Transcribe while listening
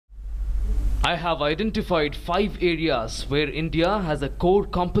I have identified 5 areas where India has a core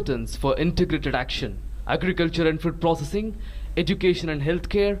competence for integrated action: agriculture and food processing, education and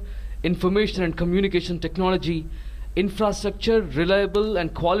healthcare, information and communication technology, infrastructure, reliable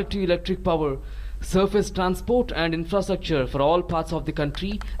and quality electric power, surface transport and infrastructure for all parts of the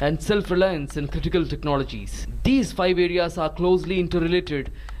country, and self-reliance in critical technologies. These 5 areas are closely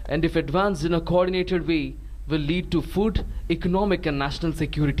interrelated, and if advanced in a coordinated way, will lead to food, economic and national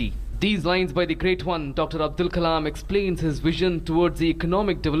security. These lines by the great one, Dr. Abdul Kalam, explains his vision towards the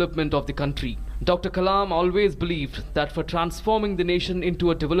economic development of the country. Dr. Kalam always believed that for transforming the nation into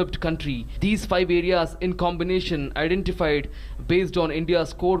a developed country, these 5 areas in combination, identified based on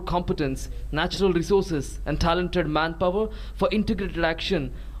India's core competence, natural resources and talented manpower for integrated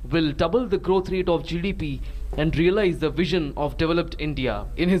action, will double the growth rate of GDP and realize the vision of developed India.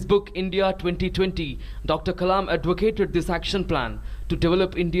 In his book India 2020, Dr. Kalam advocated this action plan to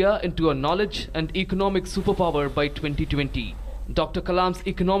develop India into a knowledge and economic superpower by 2020. Dr. Kalam's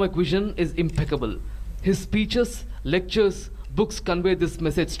economic vision is impeccable. His speeches, lectures, books convey this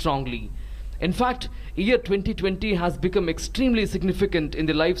message strongly. In fact, year 2020 has become extremely significant in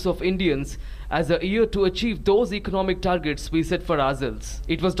the lives of Indians as a year to achieve those economic targets we set for ourselves.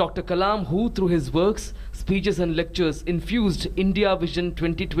 It was Dr. Kalam who, through his works, speeches and lectures, infused India Vision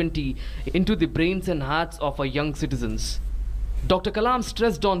 2020 into the brains and hearts of our young citizens. Dr. Kalam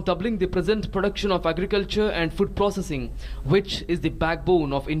stressed on doubling the present production of agriculture and food processing, which is the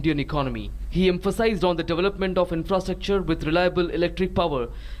backbone of Indian economy. He emphasized on the development of infrastructure with reliable electric power,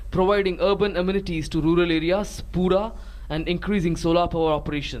 providing urban amenities to rural areas, Pura, and increasing solar power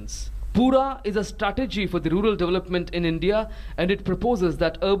operations. Pura is a strategy for the rural development in India, and it proposes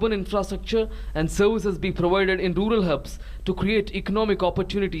that urban infrastructure and services be provided in rural hubs to create economic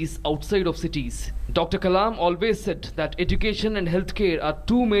opportunities outside of cities. Dr. Kalam always said that education and healthcare are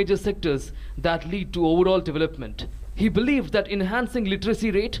 2 major sectors that lead to overall development. He believed that enhancing literacy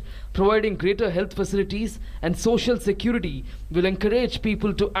rate, providing greater health facilities and social security will encourage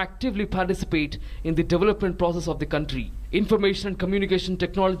people to actively participate in the development process of the country. Information and communication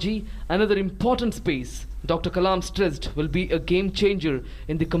technology, another important space Dr. Kalam stressed, will be a game changer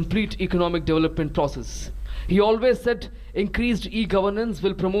in the complete economic development process. He always said increased e-governance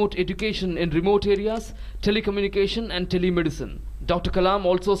will promote education in remote areas, telecommunication and telemedicine. Dr. Kalam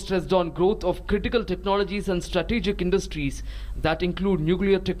also stressed on growth of critical technologies and strategic industries that include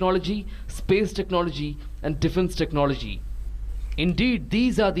nuclear technology, space technology and defense technology. Indeed,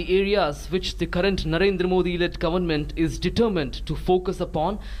 these are the areas which the current Narendra Modi-led government is determined to focus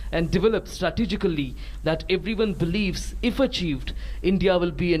upon and develop strategically, that everyone believes, if achieved, India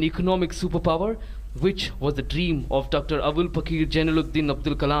will be an economic superpower, which was the dream of Dr. Abul Pakir Jainuddin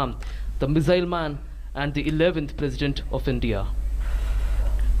Abdul Kalam, the missile man and the 11th President of India.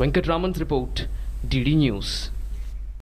 Venkat Raman's report, DD News.